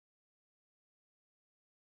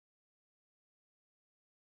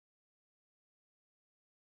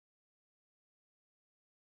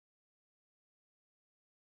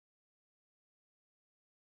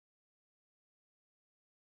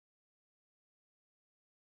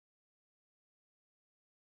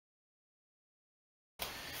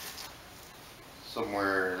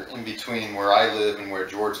somewhere in between where I live and where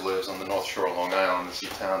George lives on the North Shore of Long Island. It's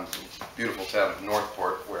the beautiful town of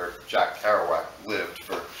Northport, where Jack Kerouac lived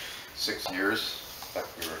for 6 years. In fact,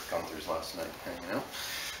 we were at Gunther's last night hanging out.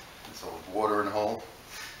 It's old watering hole.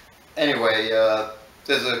 Anyway,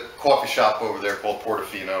 there's a coffee shop over there called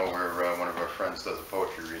Portofino, where one of our friends does a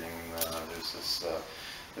poetry reading. There's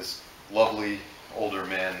this lovely older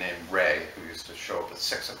man named Ray, who used to show up at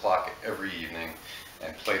 6 o'clock every evening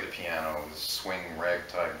and play the piano, swing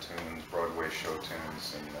ragtime tunes, Broadway show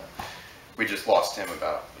tunes, and we just lost him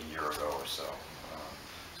about a year ago or so.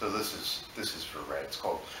 So this is for Ray. It's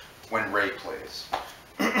called When Ray Plays.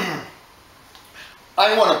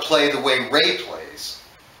 I want to play the way Ray plays.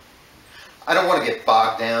 I don't want to get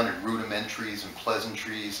bogged down in rudimentaries and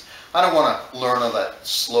pleasantries. I don't want to learn all that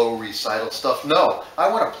slow recital stuff. No, I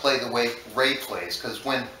want to play the way Ray plays, because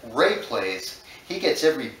when Ray plays, he gets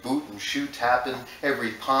every boot and shoe tapping,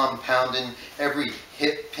 every palm pounding, every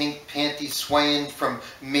hip pink panty swaying from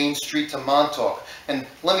Main Street to Montauk. And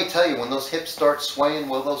let me tell you, when those hips start swaying,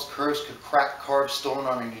 well, those curves could crack carved stone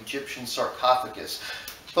on an Egyptian sarcophagus.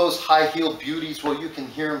 Those high-heeled beauties, well, you can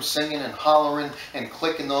hear them singing and hollering and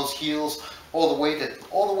clicking those heels all the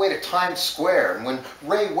way to Times Square. And when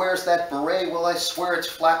Ray wears that beret, well, I swear it's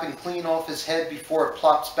flapping clean off his head before it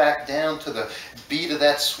plops back down to the beat of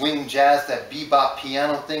that swing jazz, that bebop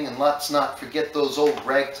piano thing. And let's not forget those old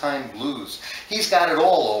ragtime blues. He's got it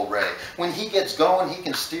all, old Ray. When he gets going, he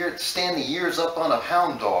can stand the ears up on a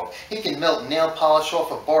hound dog. He can melt nail polish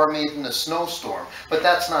off a barmaid in a snowstorm. But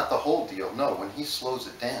that's not the whole deal. No, when he slows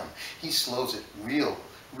it down, he slows it real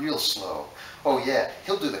slow. Oh yeah,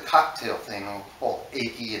 he'll do the cocktail thing, all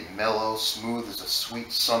achy and mellow, smooth as a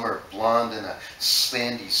sweet summer blonde in a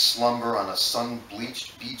sandy slumber on a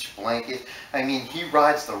sun-bleached beach blanket. I mean, he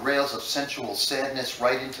rides the rails of sensual sadness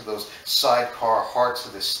right into those sidecar hearts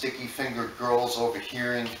of the sticky-fingered girls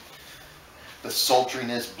overhearing the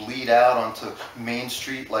sultriness bleed out onto Main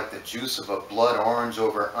Street like the juice of a blood orange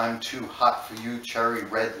over I'm too hot for you cherry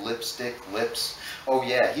red lipstick lips. Oh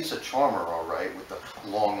yeah, he's a charmer, all right, with the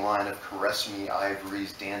long line of caress me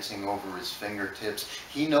ivories dancing over his fingertips.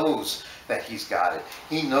 He knows that he's got it.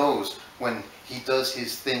 He knows when he does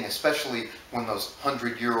his thing, especially when those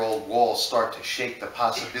 100-year-old walls start to shake, the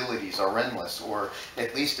possibilities are endless, or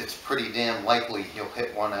at least it's pretty damn likely he'll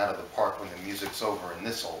hit one out of the park when the music's over in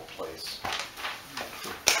this old place.